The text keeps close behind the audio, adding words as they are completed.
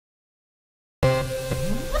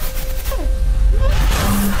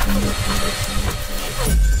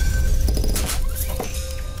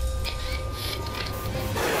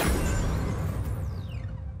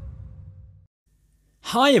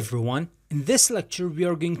Hi everyone, in this lecture we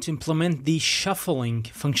are going to implement the shuffling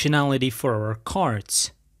functionality for our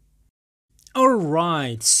cards.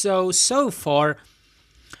 Alright, so far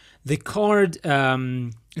the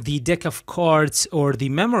the deck of cards or the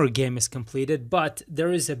memory game is completed, but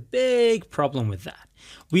there is a big problem with that.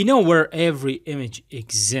 We know where every image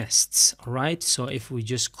exists, alright? So if we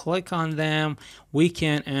just click on them, we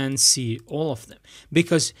can see all of them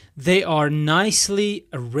because they are nicely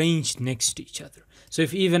arranged next to each other. So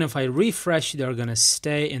even if I refresh, they're gonna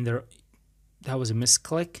stay in their, that was a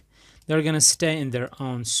misclick, they're gonna stay in their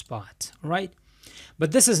own spot, right?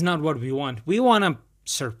 But this is not what we want. We wanna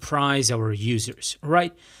surprise our users,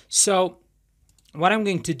 right? So what I'm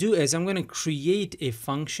going to do is I'm gonna create a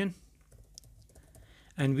function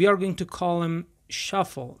and we are going to call him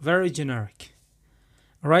shuffle, very generic,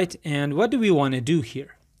 all right? And what do we wanna do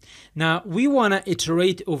here? Now we want to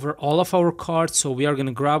iterate over all of our cards, so we are going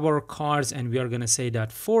to grab our cards and we are going to say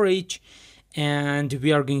that for each, and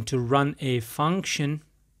we are going to run a function.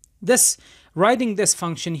 Writing this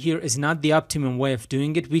function here is not the optimum way of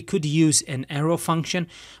doing it. We could use an arrow function,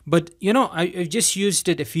 but you know, I've just used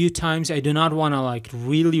it a few times. I do not want to like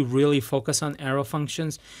really focus on arrow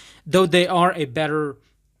functions, though they are a better,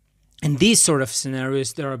 in these sort of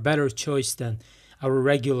scenarios, they're a better choice than our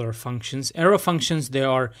regular functions. Arrow functions, they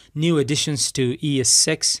are new additions to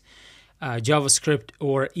ES6, JavaScript,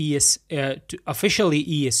 or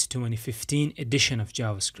officially ES 2015 edition of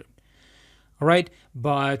JavaScript. All right,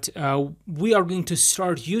 but we are going to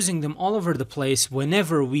start using them all over the place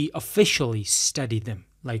whenever we officially study them,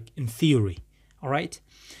 like in theory. All right,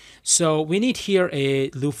 so we need here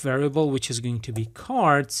a loop variable which is going to be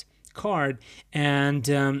card,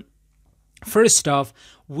 and first off,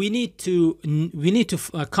 we need to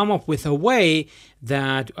come up with a way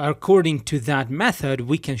that according to that method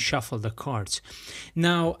we can shuffle the cards.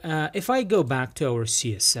 Now if I go back to our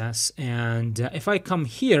CSS and if I come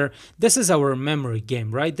here, this is our memory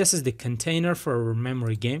game, right? This is the container for our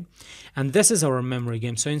memory game, and this is our memory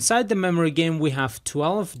game. So inside the memory game we have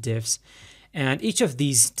 12 divs, and each of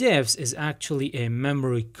these divs is actually a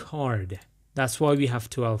memory card. That's why we have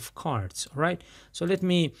 12 cards, all right? So let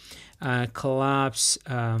me collapse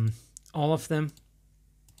all of them.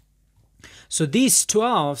 So these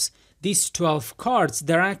 12 cards,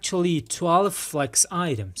 they're actually 12 flex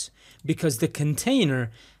items because the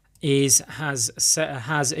container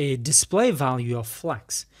has a display value of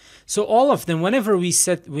flex. So all of them, whenever we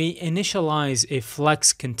initialize a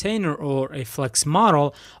flex container or a flex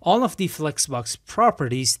model, all of the flexbox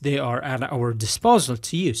properties, they are at our disposal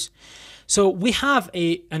to use. So we have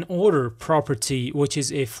an order property, which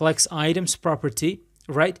is a flex items property,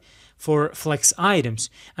 right, for flex items.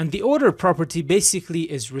 And the order property basically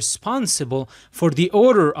is responsible for the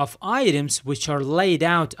order of items which are laid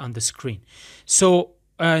out on the screen. So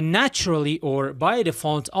naturally, or by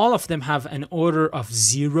default, all of them have an order of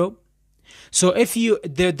 0. So if you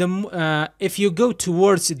go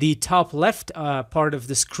towards the top left part of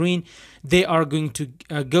the screen, they are going to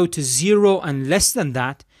go to 0 and less than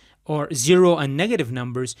that, or 0 and negative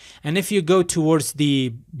numbers. And if you go towards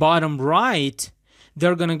the bottom right,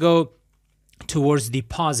 they're going to go towards the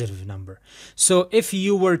positive number. So if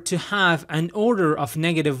you were to have an order of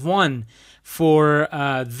 -1 for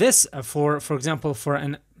for example, for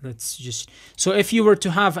an, so if you were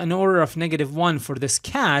to have an order of -1 for this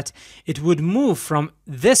cat, it would move from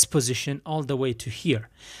this position all the way to here.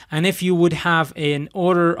 And if you would have an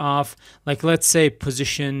order of, like, let's say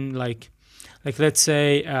position, let's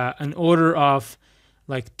say an order of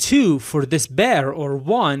like 2 for this bear, or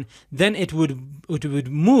 1, then it would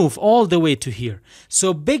move all the way to here.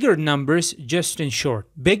 So bigger numbers, just in short,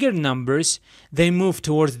 bigger numbers, they move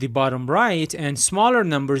towards the bottom right, and smaller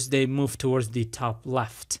numbers, they move towards the top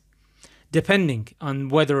left, depending on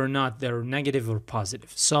whether or not they're negative or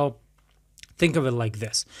positive. So think of it like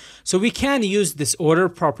this. So we can use this order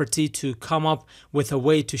property to come up with a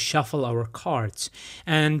way to shuffle our cards.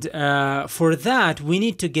 And for that, we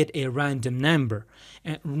need to get a random number,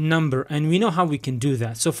 and we know how we can do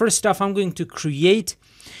that. So first off, I'm going to create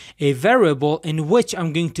a variable in which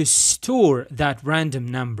I'm going to store that random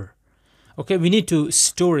number. Okay, we need to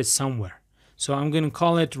store it somewhere. So I'm going to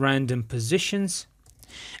call it random positions,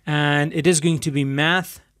 and it is going to be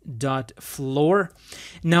math.floor.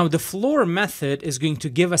 Now the floor method is going to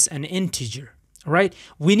give us an integer, right?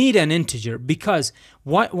 We need an integer because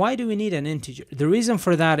why do we need an integer? The reason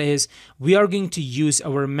for that is we are going to use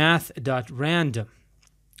our math.random.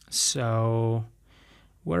 So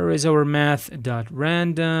where is our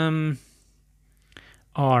math.random?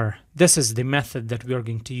 R. This is the method that we are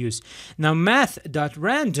going to use. Now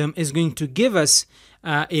math.random is going to give us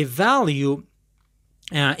a value.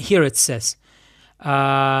 Here it says,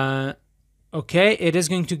 okay, it is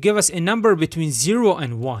going to give us a number between 0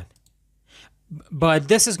 and 1. But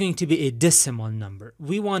this is going to be a decimal number.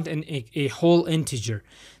 We want a whole integer.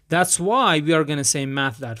 That's why we are going to say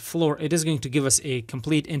math.floor. It is going to give us a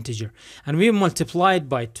complete integer. And we multiply it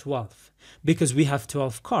by 12 because we have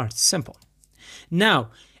 12 cards. Simple. Now,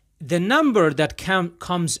 the number that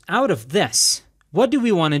comes out of this, what do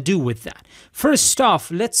we want to do with that? First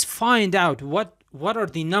off, let's find out what are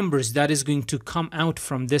the numbers that is going to come out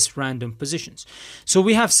from this random positions. So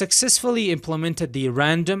we have successfully implemented the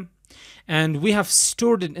random, and we have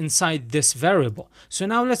stored it inside this variable. So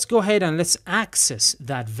now let's go ahead and let's access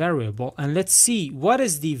that variable, and let's see what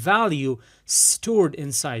is the value stored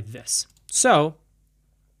inside this. So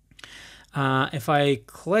if I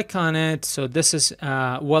click on it, so this is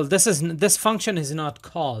this function is not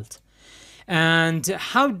called. And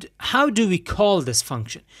how do we call this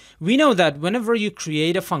function? We know that whenever you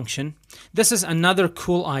create a function, this is another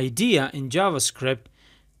cool idea in JavaScript.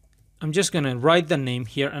 I'm just going to write the name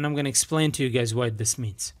here, and I'm going to explain to you guys what this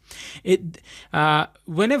means.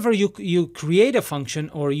 Whenever you create a function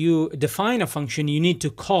or you define a function, you need to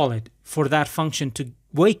call it for that function to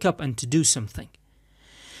wake up and to do something.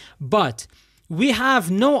 But we have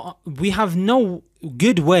no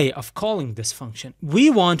good way of calling this function. We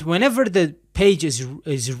want, whenever the page is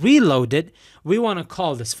reloaded, we want to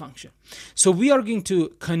call this function. So we are going to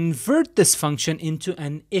convert this function into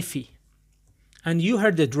an iffy. And you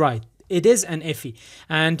heard it right. It is an iffy.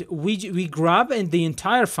 And we grab in the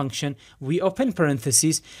entire function, we open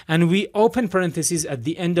parentheses, and we open parentheses at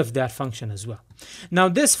the end of that function as well. Now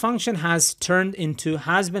this function has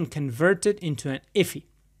been converted into an iffy.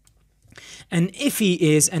 An iffy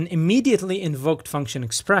is an immediately invoked function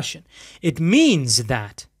expression. It means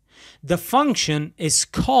that the function is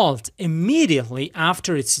called immediately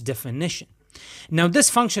after its definition. Now this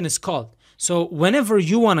function is called. So whenever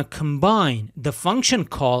you want to combine the function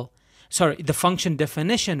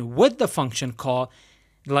definition with the function call,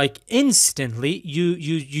 like instantly, you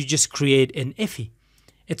just create an iffy.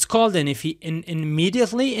 It's called an iffy, an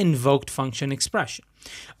immediately invoked function expression.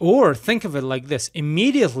 Or think of it like this,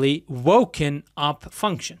 immediately woken up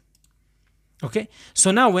function. Okay, so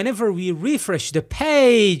now whenever we refresh the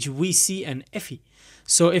page, we see an iffy.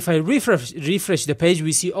 So if I refresh the page,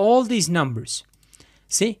 we see all these numbers.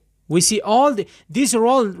 See? We see these are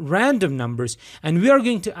all random numbers, and we are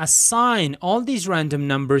going to assign all these random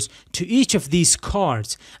numbers to each of these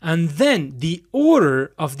cards. And then the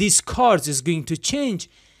order of these cards is going to change,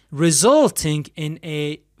 resulting in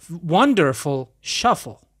a wonderful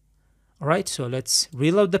shuffle. All right, so let's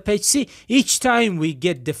reload the page. See, each time we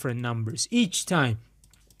get different numbers. Each time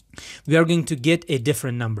we are going to get a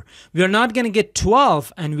different number. We are not going to get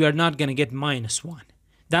 12, and we are not going to get -1.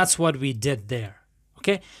 That's what we did there.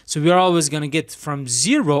 Okay, so we are always going to get from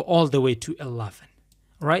 0 all the way to 11,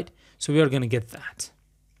 right? So we are going to get that.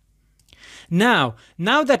 Now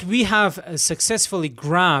that we have successfully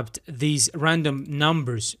grabbed these random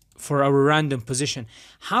numbers for our random position,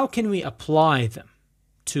 how can we apply them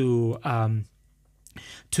to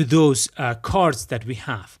those cards that we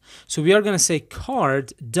have? So we are going to say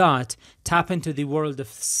card dot tap into the world of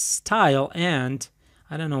style, and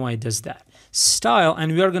I don't know why it does that. Style,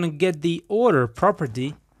 and we are going to get the order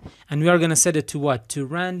property, and we are going to set it to what? To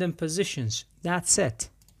random positions. That's it.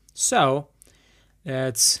 So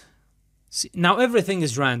let's see. Now everything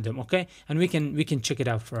is random, okay? And we can check it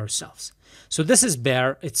out for ourselves. So this is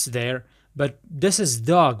bear, it's there, but this is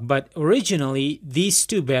dog. But originally these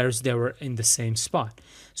two bears, they were in the same spot.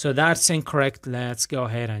 So that's incorrect. Let's go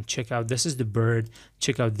ahead and check out. This is the bird.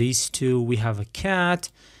 Check out these two. We have a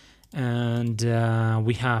cat. And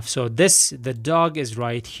we have, so the dog is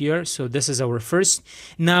right here. So this is our first.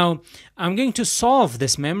 Now I'm going to solve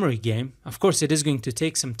this memory game. Of course it is going to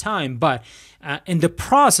take some time, but in the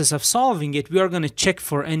process of solving it, we are going to check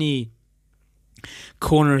for any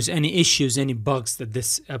corners, any issues, any bugs that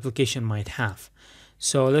this application might have.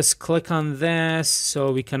 So let's click on this.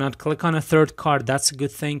 So we cannot click on a third card. That's a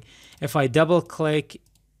good thing. If I double click,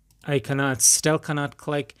 I still cannot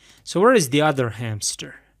click. So where is the other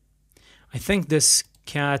hamster? I think this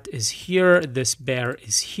cat is here. This bear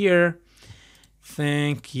is here.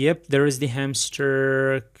 Yep, there is the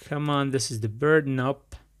hamster. Come on, this is the bird.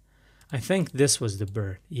 Nope. I think this was the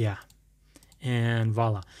bird. Yeah. And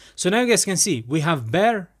voila. So now you guys can see we have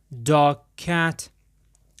bear, dog, cat,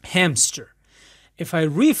 hamster. If I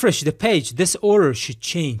refresh the page, this order should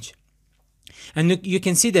change. And you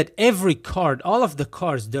can see that every card, all of the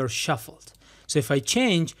cards, they're shuffled. So if I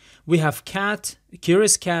change, we have cat,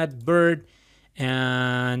 curious cat, bird,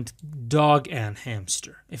 and dog and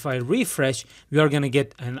hamster. If I refresh, we are going to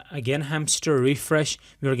get again hamster. Refresh,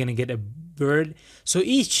 we are going to get a bird. So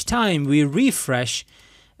each time we refresh,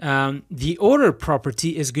 the order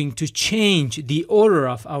property is going to change the order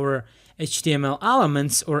of our HTML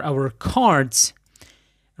elements or our cards,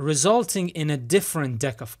 resulting in a different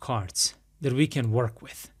deck of cards that we can work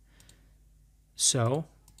with. So,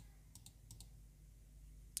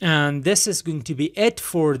 and this is going to be it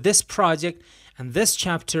for this project and this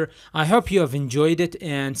chapter. I hope you have enjoyed it,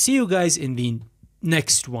 and see you guys in the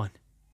next one.